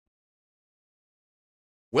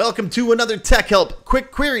Welcome to another Tech Help Quick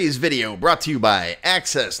Queries video brought to you by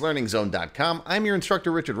accesslearningzone.com. I'm your instructor,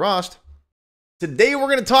 Richard Rost. Today we're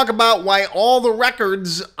going to talk about why all the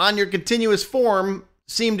records on your continuous form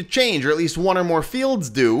seem to change, or at least one or more fields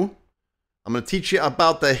do. I'm going to teach you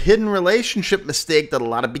about the hidden relationship mistake that a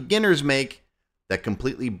lot of beginners make that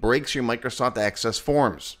completely breaks your Microsoft Access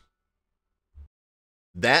forms.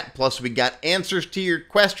 That, plus we got answers to your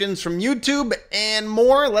questions from YouTube and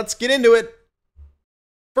more. Let's get into it.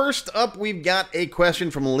 First up, we've got a question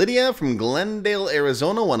from Lydia from Glendale,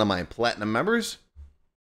 Arizona, one of my Platinum members.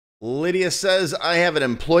 Lydia says, I have an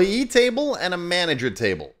employee table and a manager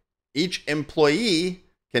table. Each employee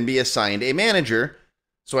can be assigned a manager,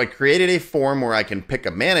 so I created a form where I can pick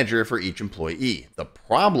a manager for each employee. The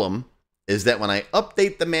problem is that when I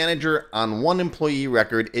update the manager on one employee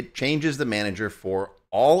record, it changes the manager for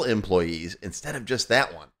all employees instead of just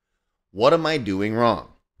that one. What am I doing wrong?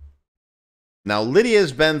 Now,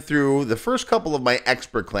 Lydia's been through the first couple of my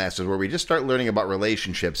expert classes where we just start learning about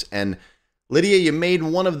relationships. And Lydia, you made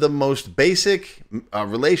one of the most basic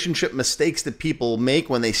relationship mistakes that people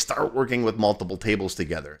make when they start working with multiple tables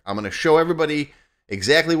together. I'm going to show everybody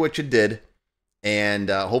exactly what you did,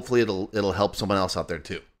 and hopefully it'll help someone else out there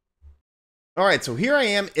too. All right, so here I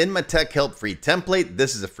am in my Tech Help free template.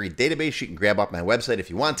 This is a free database you can grab off my website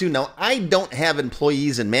if you want to. Now, I don't have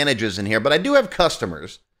employees and managers in here, but I do have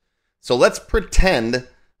customers. So let's pretend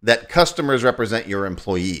that customers represent your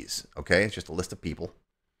employees, okay? It's just a list of people,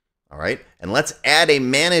 all right? And let's add a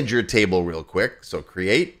manager table real quick. So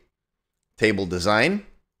create, table design,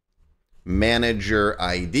 manager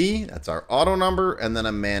ID, that's our auto number, and then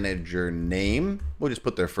a manager name. We'll just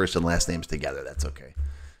put their first and last names together, that's okay.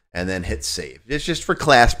 And then hit save. It's just for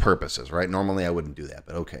class purposes, right? Normally I wouldn't do that,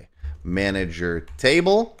 but okay. Manager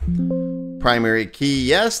table, primary key,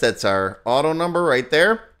 yes, that's our auto number right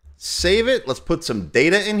there. Save it. Let's put some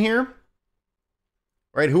data in here.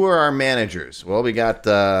 Right, who are our managers? Well, we got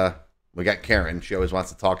Karen. She always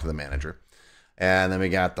wants to talk to the manager. And then we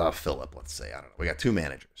got Philip, let's say. I don't know. We got two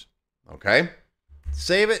managers. Okay.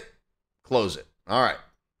 Save it. Close it. All right.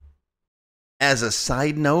 As a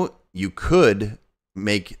side note, you could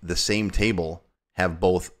make the same table have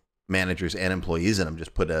both managers and employees in them.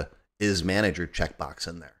 Just put a is manager checkbox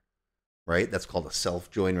in there. Right? That's called a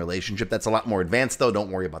self-join relationship. That's a lot more advanced, though.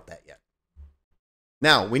 Don't worry about that yet.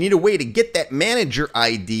 Now, we need a way to get that manager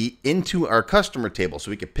ID into our customer table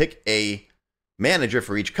so we can pick a manager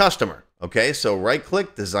for each customer. Okay, so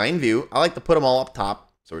right-click, design view. I like to put them all up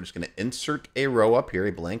top. So we're just going to insert a row up here,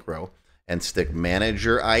 a blank row, and stick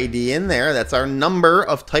manager ID in there. That's our number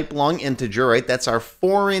of type long integer, right? That's our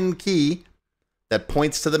foreign key that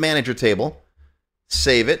points to the manager table.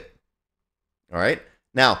 Save it. All right.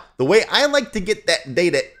 Now, the way I like to get that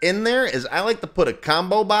data in there is I like to put a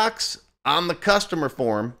combo box on the customer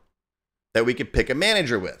form that we could pick a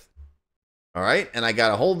manager with. All right, and I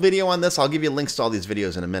got a whole video on this. I'll give you links to all these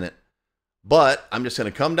videos in a minute. But I'm just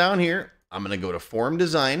going to come down here. I'm going to go to form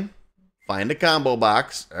design, find a combo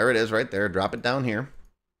box. There it is right there. Drop it down here.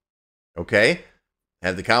 Okay,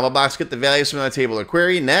 have the combo box get the values from the table or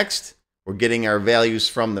query. Next, we're getting our values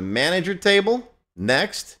from the manager table.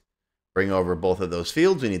 Next. Bring over both of those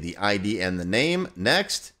fields. We need the ID and the name.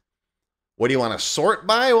 Next. What do you want to sort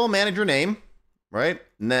by? Well, manager name, right?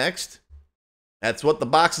 Next. That's what the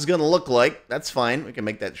box is going to look like. That's fine. We can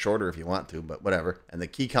make that shorter if you want to, but whatever. And the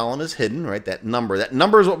key column is hidden, right? That number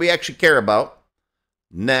is what we actually care about.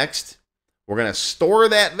 Next. We're going to store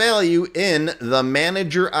that value in the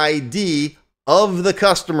manager ID of the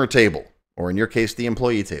customer table, or in your case, the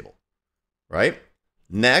employee table, right?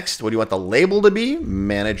 Next, what do you want the label to be?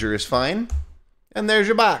 Manager is fine. And there's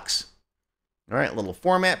your box. All right, little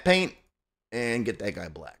format paint, and get that guy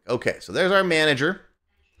black. Okay, so there's our manager.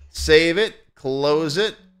 Save it, close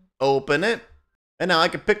it, open it. And now I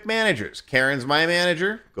can pick managers. Karen's my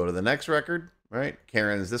manager. Go to the next record, right?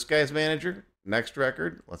 Karen's this guy's manager. Next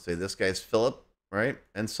record, let's say this guy's Philip, right?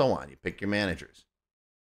 And so on. You pick your managers.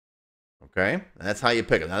 Okay, and that's how you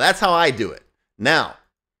pick them. Now, that's how I do it. Now,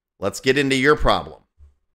 let's get into your problem.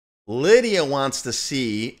 Lydia wants to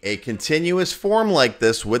see a continuous form like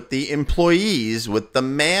this with the employees, with the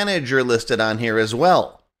manager listed on here as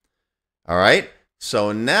well. All right.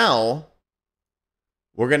 So now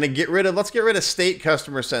we're going to let's get rid of state,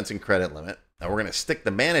 customer, sense, and credit limit. Now we're going to stick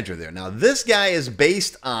the manager there. Now this guy is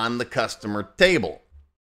based on the customer table.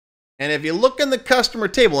 And if you look in the customer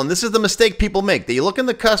table, and this is the mistake people make, they look in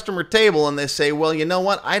the customer table and they say, well, you know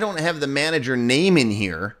what? I don't have the manager name in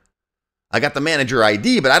here. I got the manager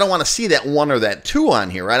ID, but I don't want to see that 1 or that 2 on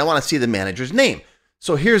here, right? I want to see the manager's name.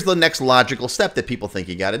 So here's the next logical step that people think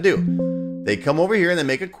you got to do. They come over here and they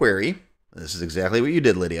make a query. This is exactly what you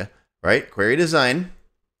did, Lydia, right? Query design,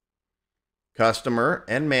 customer,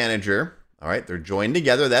 and manager. All right, they're joined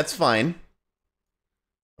together. That's fine.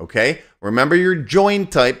 Okay, remember your join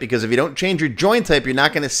type, because if you don't change your join type, you're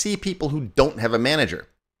not going to see people who don't have a manager,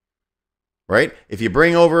 right? If you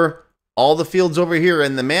bring over all the fields over here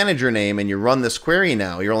in the manager name and you run this query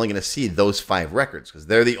now, you're only going to see those 5 records because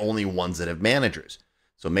they're the only ones that have managers.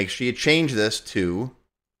 So make sure you change this to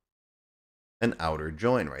an outer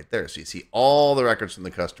join right there. So you see all the records from the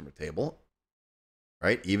customer table,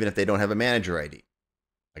 right? Even if they don't have a manager ID.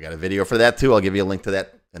 I got a video for that too. I'll give you a link to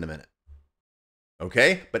that in a minute.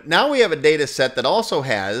 Okay, but now we have a data set that also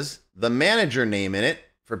has the manager name in it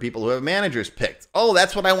for people who have managers picked. Oh,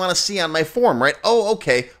 that's what I want to see on my form, right? Oh,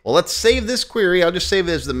 okay. Well, let's save this query. I'll just save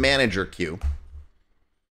it as the manager queue.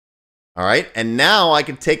 All right, and now I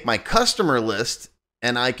can take my customer list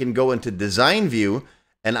and I can go into design view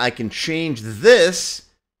and I can change this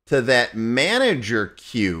to that manager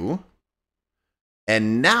queue.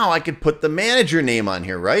 And now I could put the manager name on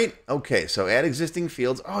here, right? Okay, so add existing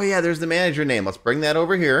fields. Oh yeah, there's the manager name. Let's bring that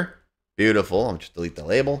over here. Beautiful. I'll just delete the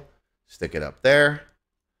label. Stick it up there.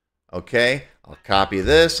 Okay, I'll copy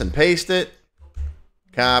this and paste it.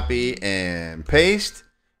 Copy and paste.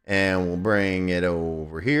 And we'll bring it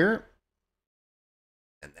over here.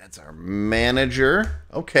 And that's our manager.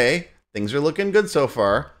 Okay, things are looking good so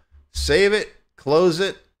far. Save it, close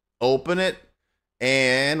it, open it.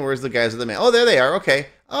 And where's the guys with the man? Oh, there they are. Okay.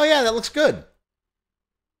 Oh, yeah, that looks good.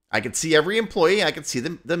 I can see every employee. I can see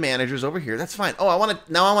the managers over here. That's fine. Oh,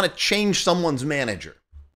 now I want to change someone's manager.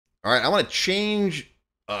 All right, I want to change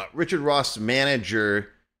Richard Ross' manager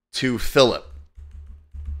to Philip.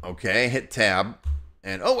 Okay, hit tab.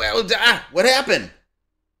 And, oh, what happened?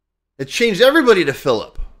 It changed everybody to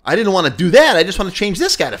Philip. I didn't want to do that. I just want to change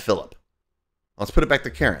this guy to Philip. Let's put it back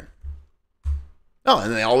to Karen. Oh,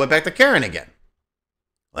 and they all went back to Karen again.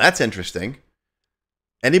 Well, that's interesting.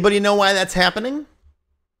 Anybody know why that's happening?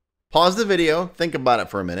 Pause the video, think about it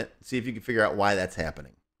for a minute, see if you can figure out why that's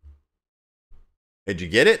happening. Did you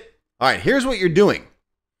get it? All right, here's what you're doing.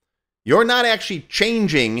 You're not actually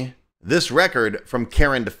changing this record from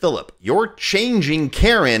Karen to Philip. You're changing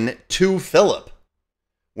Karen to Philip.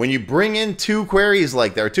 When you bring in 2 queries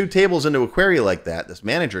like that, or 2 tables into a query like that, this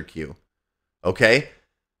manager queue, okay?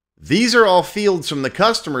 These are all fields from the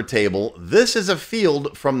customer table. This is a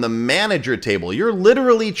field from the manager table. You're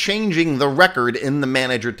literally changing the record in the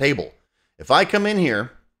manager table. If I come in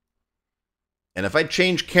here, and if I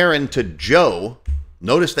change Karen to Joe,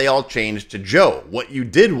 notice they all changed to Joe. What you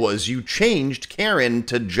did was you changed Karen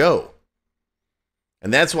to Joe.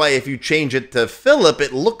 And that's why if you change it to Philip,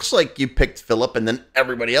 it looks like you picked Philip and then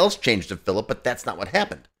everybody else changed to Philip, but that's not what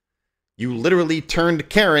happened. You literally turned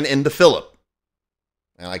Karen into Philip.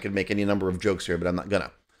 Now, I could make any number of jokes here, but I'm not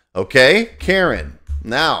gonna. Okay, Karen.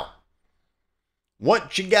 Now,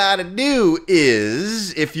 what you gotta do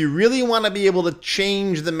is, if you really want to be able to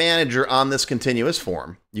change the manager on this continuous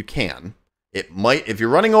form, you can. It might, if you're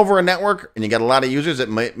running over a network and you got a lot of users, it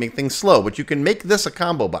might make things slow, but you can make this a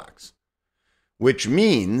combo box, which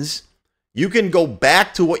means you can go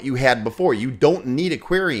back to what you had before. You don't need a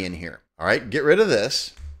query in here. All right, get rid of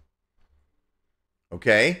this.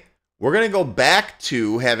 Okay. We're going to go back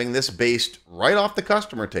to having this based right off the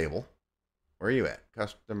customer table. Where are you at?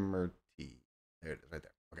 Customer T. There it is, right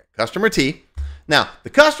there. Okay, customer T. Now, the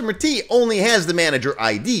customer T only has the manager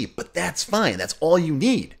ID, but that's fine. That's all you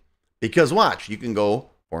need. Because watch, you can go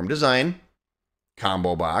form design,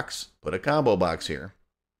 combo box, put a combo box here.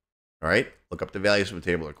 All right, look up the values from a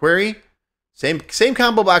table or query. Same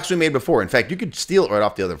combo box we made before. In fact, you could steal it right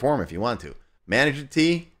off the other form if you want to. Manager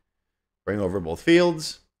T, bring over both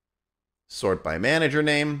fields. Sort by manager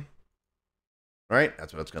name. All right,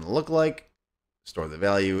 that's what it's going to look like. Store the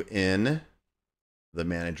value in the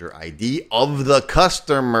manager ID of the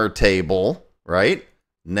customer table, right?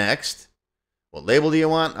 Next. What label do you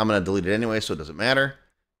want? I'm going to delete it anyway, so it doesn't matter.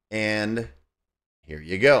 And here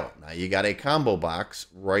you go. Now you got a combo box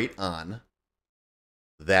right on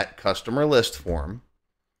that customer list form.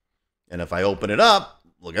 And if I open it up,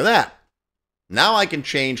 look at that. Now I can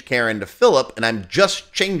change Karen to Philip, and I'm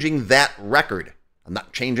just changing that record. I'm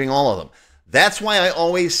not changing all of them. That's why I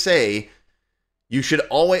always say you should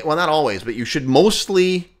always, well, not always, but you should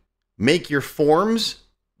mostly make your forms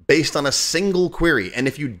based on a single query. And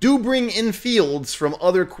if you do bring in fields from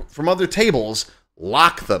other tables,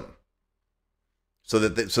 lock them so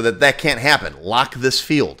that can't happen. Lock this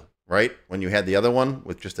field, right? When you had the other one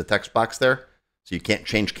with just a text box there, so you can't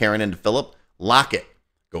change Karen into Philip, lock it.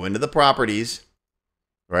 Go into the properties,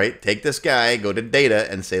 right? Take this guy, go to data,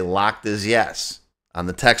 and say locked as yes on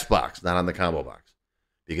the text box, not on the combo box.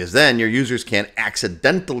 because then your users can't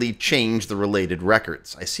accidentally change the related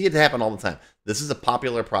records. I see it happen all the time. This is a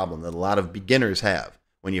popular problem that a lot of beginners have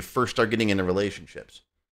when you first start getting into relationships.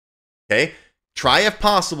 Okay? Try, if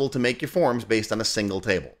possible, to make your forms based on a single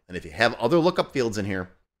table. And if you have other lookup fields in here,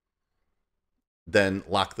 then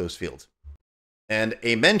lock those fields. And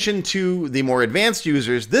a mention to the more advanced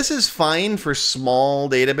users, this is fine for small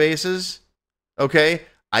databases. Okay?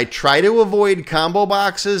 I try to avoid combo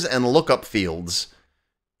boxes and lookup fields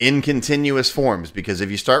in continuous forms, because if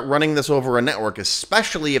you start running this over a network,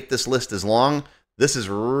 especially if this list is long, this is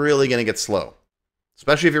really going to get slow.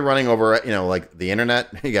 Especially if you're running over, like the internet,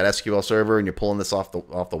 you got SQL Server and you're pulling this off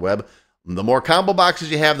the web. The more combo boxes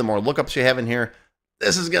you have, the more lookups you have in here,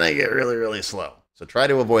 this is going to get really, really slow. So try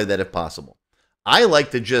to avoid that if possible. I like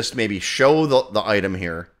to just maybe show the item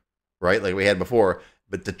here, right, like we had before,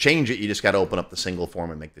 but to change it, you just got to open up the single form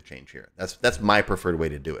and make the change here. That's my preferred way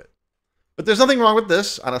to do it. But there's nothing wrong with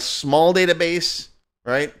this on a small database,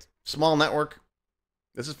 right? Small network.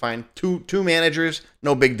 This is fine. Two managers,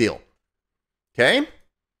 no big deal. Okay?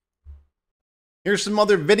 Here's some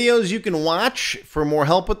other videos you can watch for more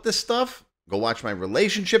help with this stuff. Go watch my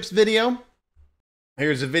relationships video.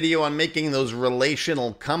 Here's a video on making those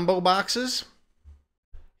relational combo boxes.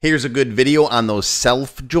 Here's a good video on those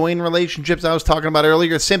self-join relationships I was talking about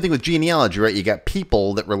earlier. Same thing with genealogy, right? You got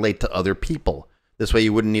people that relate to other people. This way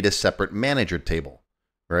you wouldn't need a separate manager table,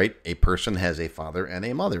 right? A person has a father and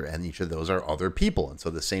a mother, and each of those are other people. And so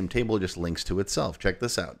the same table just links to itself. Check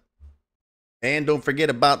this out. And don't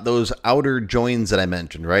forget about those outer joins that I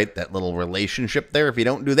mentioned, right? That little relationship there. If you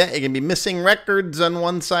don't do that, you can be missing records on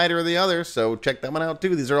one side or the other. So check that one out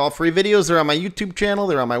too. These are all free videos. They're on my YouTube channel.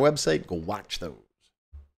 They're on my website. Go watch those.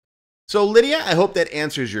 So Lydia, I hope that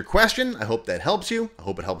answers your question. I hope that helps you. I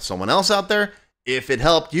hope it helps someone else out there. If it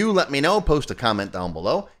helped you, let me know. Post a comment down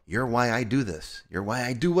below. You're why I do this. You're why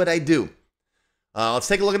I do what I do. Let's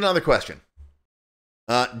take a look at another question.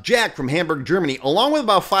 Jack from Hamburg, Germany, along with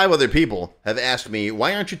about 5 other people, have asked me,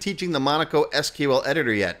 why aren't you teaching the Monaco SQL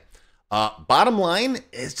editor yet? Bottom line,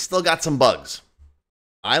 it's still got some bugs.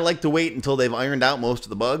 I like to wait until they've ironed out most of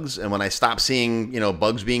the bugs, and when I stop seeing,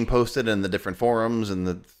 bugs being posted in the different forums and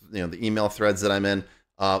the email threads that I'm in,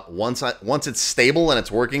 once it's stable and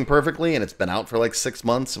it's working perfectly and it's been out for like 6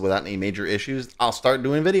 months without any major issues, I'll start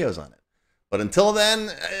doing videos on it. But until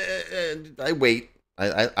then, I wait.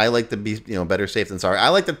 I like to be, better safe than sorry. I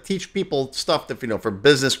like to teach people stuff that, for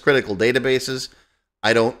business critical databases.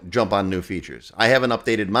 I don't jump on new features. I haven't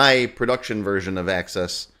updated my production version of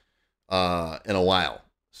Access in a while.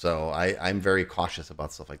 So I'm very cautious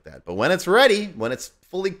about stuff like that. But when it's ready, when it's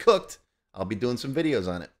fully cooked, I'll be doing some videos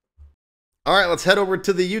on it. All right, let's head over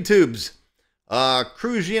to the YouTubes.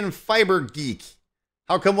 Cruisian Fiber Geek.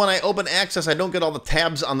 How come when I open Access, I don't get all the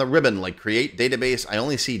tabs on the ribbon, like Create, Database? I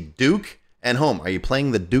only see Duke and Home. Are you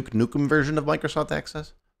playing the Duke Nukem version of Microsoft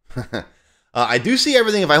Access? I do see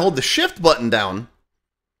everything if I hold the Shift button down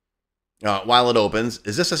while it opens.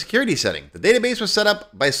 Is this a security setting? The database was set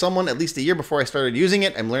up by someone at least a year before I started using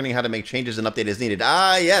it. I'm learning how to make changes and update as needed.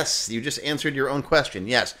 Ah, yes. You just answered your own question.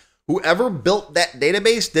 Yes. Whoever built that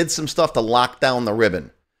database did some stuff to lock down the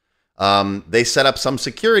ribbon. They set up some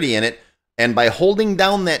security in it, and by holding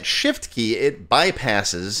down that Shift key, it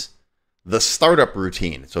bypasses the startup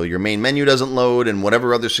routine. So your main menu doesn't load, and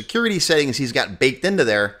whatever other security settings he's got baked into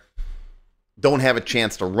there don't have a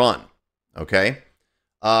chance to run. Okay?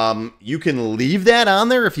 You can leave that on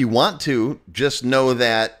there if you want to. Just know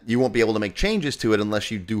that you won't be able to make changes to it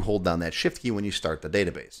unless you do hold down that Shift key when you start the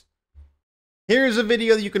database. Here's a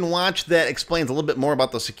video that you can watch that explains a little bit more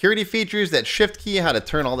about the security features, that Shift key, how to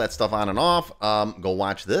turn all that stuff on and off. Go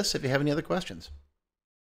watch this if you have any other questions.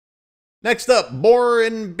 Next up,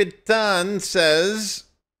 Borin Bitan says,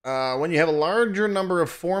 when you have a larger number of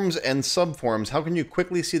forms and subforms, how can you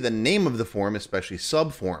quickly see the name of the form, especially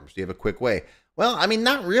subforms? Do you have a quick way? Well, I mean,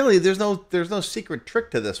 not really. There's no secret trick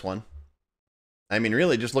to this one. I mean,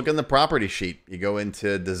 really, just look in the property sheet. You go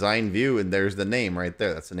into Design View, and there's the name right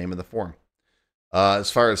there. That's the name of the form.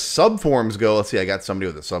 As far as subforms go, let's see. I got somebody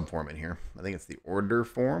with a subform in here. I think it's the order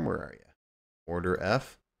form. Where are you? Order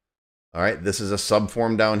F. All right, this is a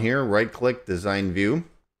subform down here. Right-click, Design View.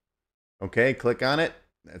 Okay, click on it.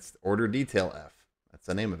 That's Order Detail F. That's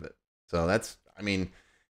the name of it. So that's, I mean,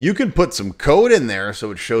 you can put some code in there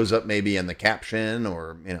so it shows up maybe in the caption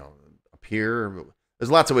or, up here.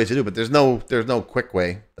 There's lots of ways to do it, but there's no quick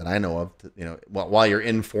way that I know of, to, while you're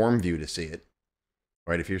in form view to see it.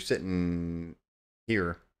 Right, if you're sitting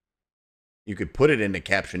here, you could put it into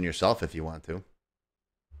caption yourself if you want to.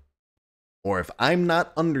 Or if I'm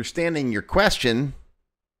not understanding your question,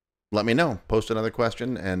 let me know. Post another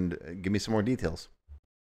question and give me some more details.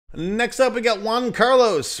 Next up, we got Juan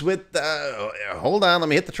Carlos with, hold on, let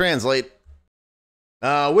me hit the translate.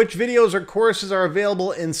 Which videos or courses are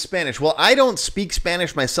available in Spanish? Well, I don't speak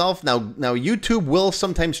Spanish myself. Now YouTube will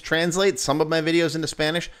sometimes translate some of my videos into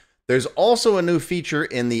Spanish. There's also a new feature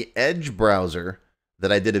in the Edge browser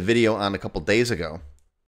that I did a video on a couple days ago,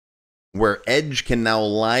 where Edge can now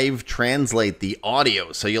live translate the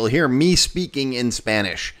audio. So you'll hear me speaking in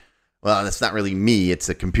Spanish. Well, that's not really me, it's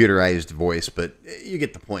a computerized voice, but you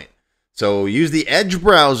get the point. So use the Edge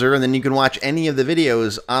browser, and then you can watch any of the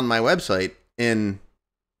videos on my website in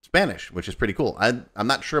Spanish, which is pretty cool. I'm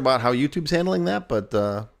not sure about how YouTube's handling that, but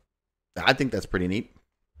I think that's pretty neat.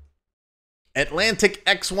 Atlantic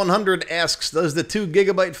X100 asks, does the 2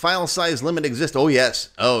 GB file size limit exist? Oh, yes.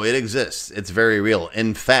 Oh, it exists. It's very real.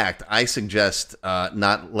 In fact, I suggest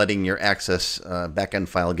not letting your Access backend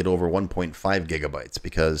file get over 1.5 GB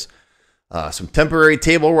because some temporary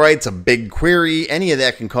table rights, a big query, any of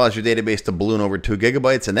that can cause your database to balloon over 2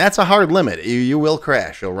 GB, and that's a hard limit. You will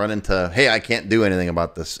crash. You'll run into, hey, I can't do anything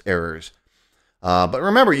about this errors. But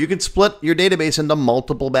remember, you can split your database into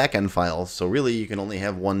multiple backend files, so really you can only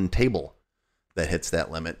have one table that hits that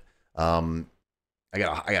limit. I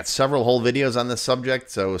got several whole videos on this subject,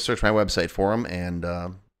 so search my website for them,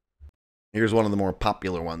 and here's one of the more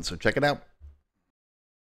popular ones, so check it out.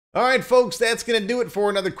 All right, folks, that's going to do it for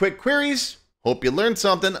another Quick Queries. Hope you learned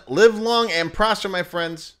something. Live long and prosper, my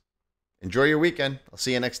friends. Enjoy your weekend. I'll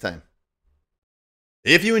see you next time.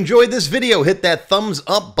 If you enjoyed this video, hit that thumbs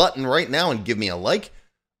up button right now and give me a like.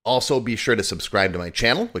 Also, be sure to subscribe to my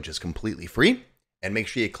channel, which is completely free. And make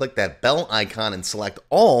sure you click that bell icon and select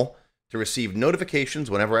all to receive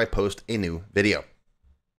notifications whenever I post a new video.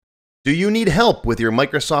 Do you need help with your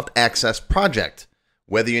Microsoft Access project?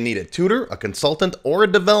 Whether you need a tutor, a consultant, or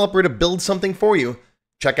a developer to build something for you,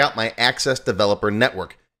 check out my Access Developer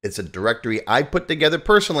Network. It's a directory I put together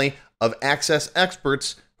personally of Access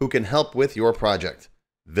experts who can help with your project.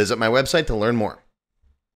 Visit my website to learn more.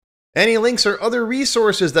 Any links or other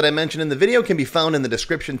resources that I mentioned in the video can be found in the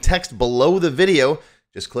description text below the video.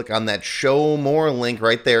 Just click on that Show More link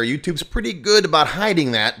right there. YouTube's pretty good about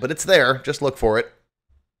hiding that, but it's there. Just look for it.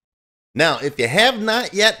 Now, if you have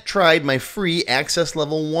not yet tried my free Access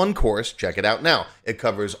Level 1 course, check it out now. It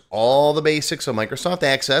covers all the basics of Microsoft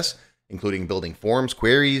Access, including building forms,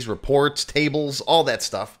 queries, reports, tables, all that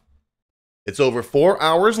stuff. It's over 4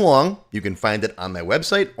 hours long. You can find it on my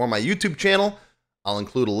website or my YouTube channel. I'll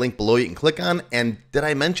include a link below you can click on. And did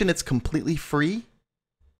I mention it's completely free?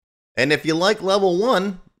 And if you like Level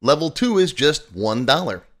 1, Level 2 is just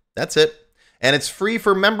 $1. That's it. And it's free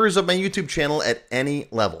for members of my YouTube channel at any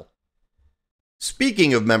level.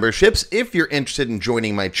 Speaking of memberships, if you're interested in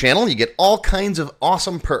joining my channel, you get all kinds of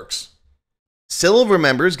awesome perks. Silver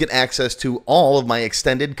members get access to all of my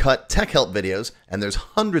extended cut tech help videos, and there's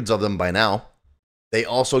hundreds of them by now. They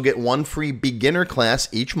also get one free beginner class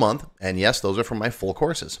each month, and yes, those are from my full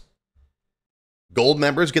courses. Gold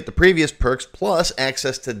members get the previous perks plus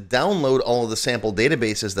access to download all of the sample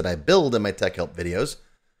databases that I build in my tech help videos.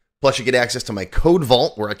 Plus you get access to my code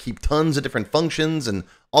vault where I keep tons of different functions and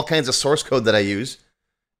all kinds of source code that I use.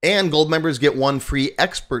 And gold members get one free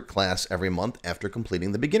expert class every month after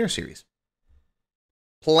completing the beginner series.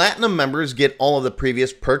 Platinum members get all of the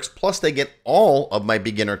previous perks, plus they get all of my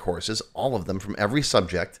beginner courses, all of them from every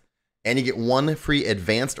subject, and you get one free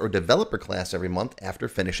advanced or developer class every month after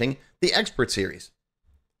finishing the expert series.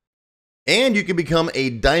 And you can become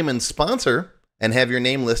a diamond sponsor and have your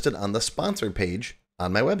name listed on the sponsor page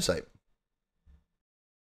on my website.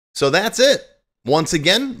 So that's it. Once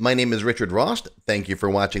again, my name is Richard Rost. Thank you for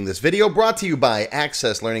watching this video brought to you by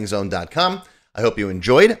AccessLearningZone.com. I hope you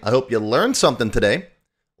enjoyed. I hope you learned something today.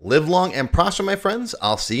 Live long and prosper, my friends.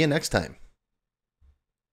 I'll see you next time.